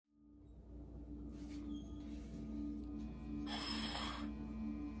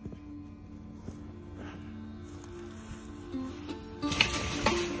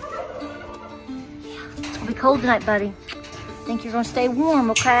cold tonight, buddy. Think you're gonna stay warm,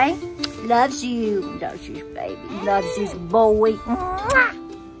 okay? Loves you. Loves you, baby. Loves you, boy. Mwah!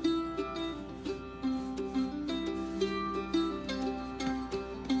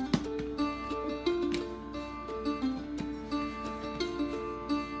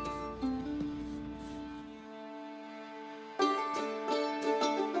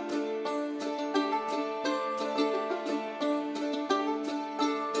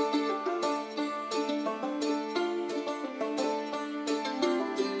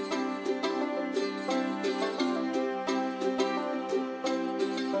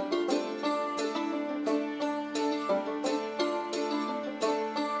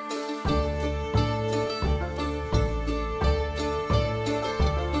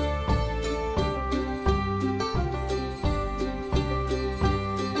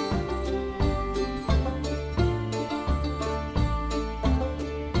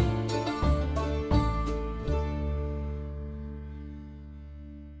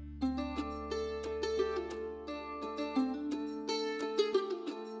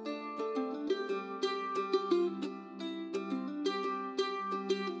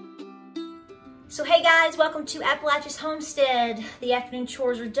 So hey guys, welcome to Appalachia's Homestead. The afternoon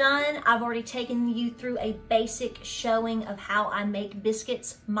chores are done. I've already taken you through a basic showing of how I make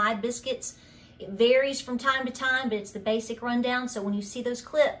biscuits, my biscuits. It varies from time to time, but it's the basic rundown. So when you see those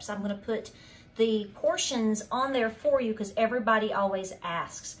clips, I'm gonna put the portions on there for you because everybody always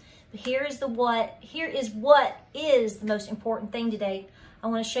asks. But here is what is the most important thing today. I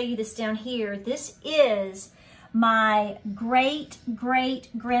wanna show you this down here. This is my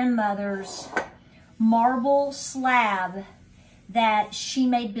great-great-grandmother's marble slab that she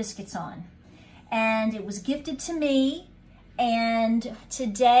made biscuits on. And it was gifted to me, and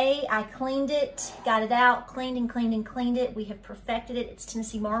today I cleaned it, got it out, cleaned it. We have perfected it. It's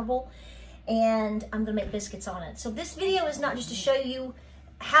Tennessee marble, and I'm gonna make biscuits on it. So this video is not just to show you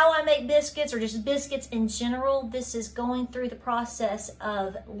how I make biscuits or just biscuits in general. This is going through the process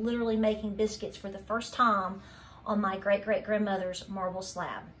of literally making biscuits for the first time on my great-great-grandmother's marble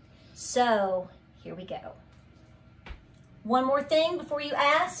slab. So here we go. One more thing before you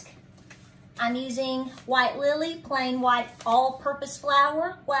ask. I'm using White Lily, plain white all-purpose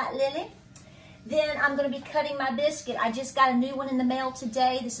flour, White Lily. Then I'm gonna be cutting my biscuit. I just got a new one in the mail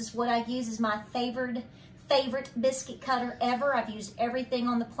today. This is what I use as my favorite biscuit cutter ever. I've used everything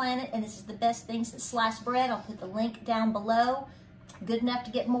on the planet, and this is the best thing since sliced bread. I'll put the link down below. Good enough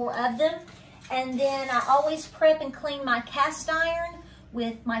to get more of them. And then I always prep and clean my cast iron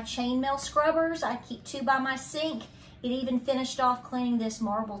with my chainmail scrubbers. I keep 2 by my sink. It even finished off cleaning this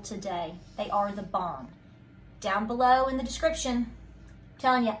marble today. They are the bomb. Down below in the description, I'm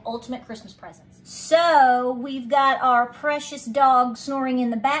telling you, ultimate Christmas presents. So we've got our precious dog snoring in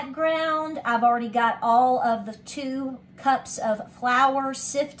the background. I've already got all of the 2 cups of flour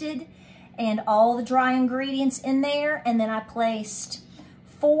sifted and all the dry ingredients in there. And then I placed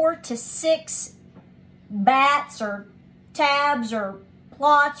 4 to 6 bats or tabs or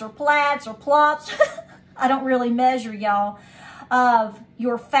plots or plats or plops, I don't really measure, y'all, of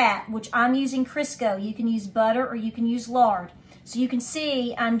your fat, which I'm using Crisco. You can use butter or you can use lard. So you can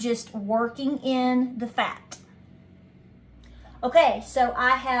see I'm just working in the fat. Okay, so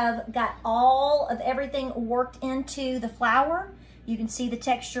I have got all of everything worked into the flour. You can see the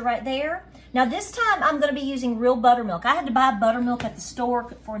texture right there. Now this time I'm gonna be using real buttermilk. I had to buy buttermilk at the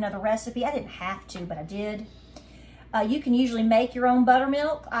store for another recipe. I didn't have to, but I did. You can usually make your own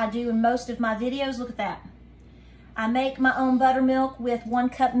buttermilk. I do in most of my videos. Look at that. I make my own buttermilk with 1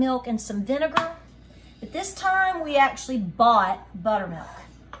 cup milk and some vinegar. But this time we actually bought buttermilk.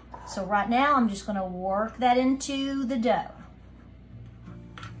 So right now I'm just gonna work that into the dough.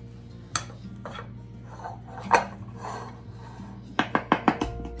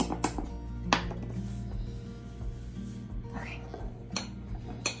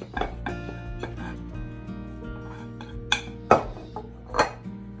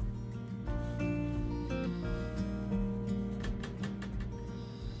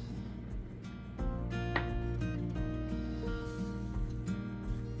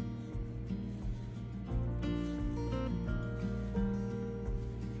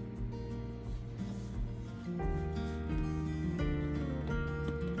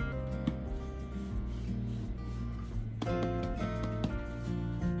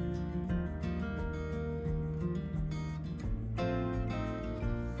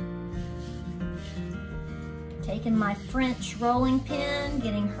 Taking my French rolling pin,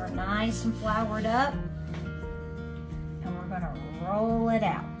 getting her nice and floured up, and we're gonna roll it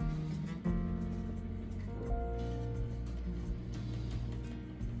out.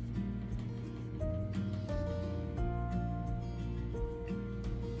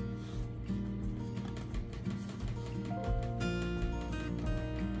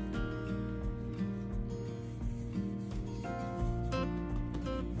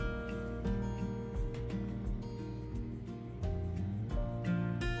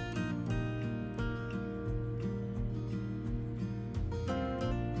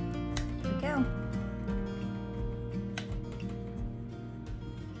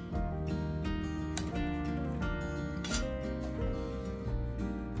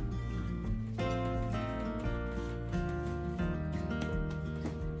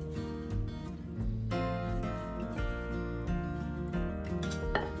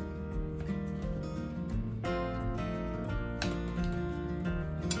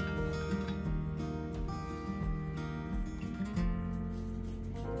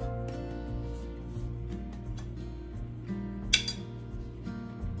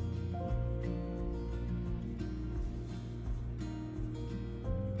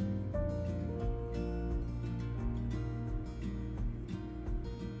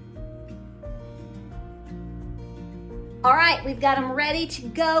 All right, we've got them ready to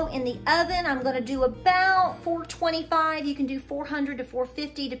go in the oven. I'm gonna do about 425. You can do 400 to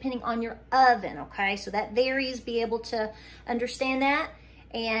 450 depending on your oven, okay? So that varies, be able to understand that.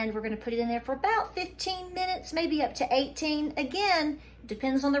 And we're gonna put it in there for about 15 minutes, maybe up to 18. Again, it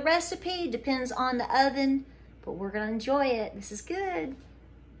depends on the recipe, depends on the oven, but we're gonna enjoy it. This is good.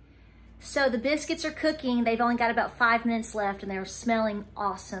 So the biscuits are cooking. They've only got about 5 minutes left and they're smelling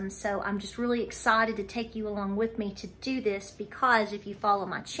awesome. So I'm just really excited to take you along with me to do this, because if you follow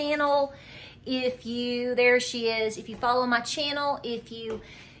my channel, there she is. If you follow my channel, if you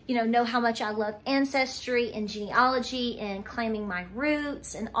know how much I love ancestry and genealogy and claiming my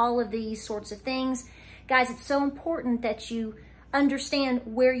roots and all of these sorts of things, guys, it's so important that you understand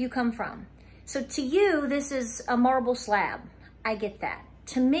where you come from. So to you, this is a marble slab. I get that.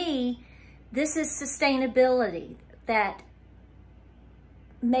 To me, this is sustainability that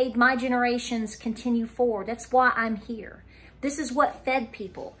made my generations continue forward. That's why I'm here. This is what fed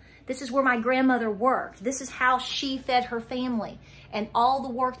people. This is where my grandmother worked. This is how she fed her family, and all the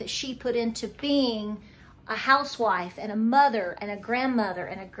work that she put into being a housewife and a mother and a grandmother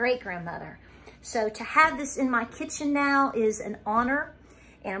and a great-grandmother. So to have this in my kitchen now is an honor,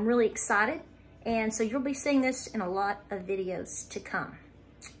 and I'm really excited. And so you'll be seeing this in a lot of videos to come.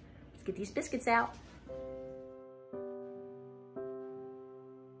 Let's get these biscuits out.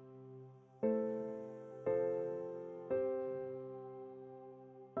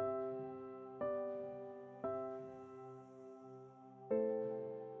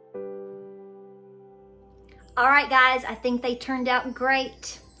 All right, guys, I think they turned out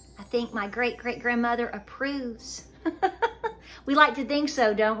great. I think my great-great-grandmother approves. We like to think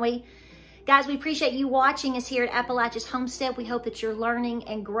so, don't we? Guys, we appreciate you watching us here at Appalachia's Homestead. We hope that you're learning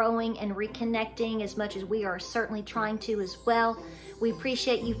and growing and reconnecting as much as we are certainly trying to as well. We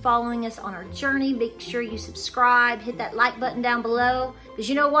appreciate you following us on our journey. Make sure you subscribe, hit that like button down below, because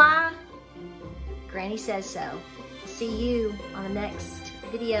you know why? Granny says so. See you on the next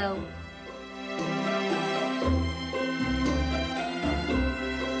video.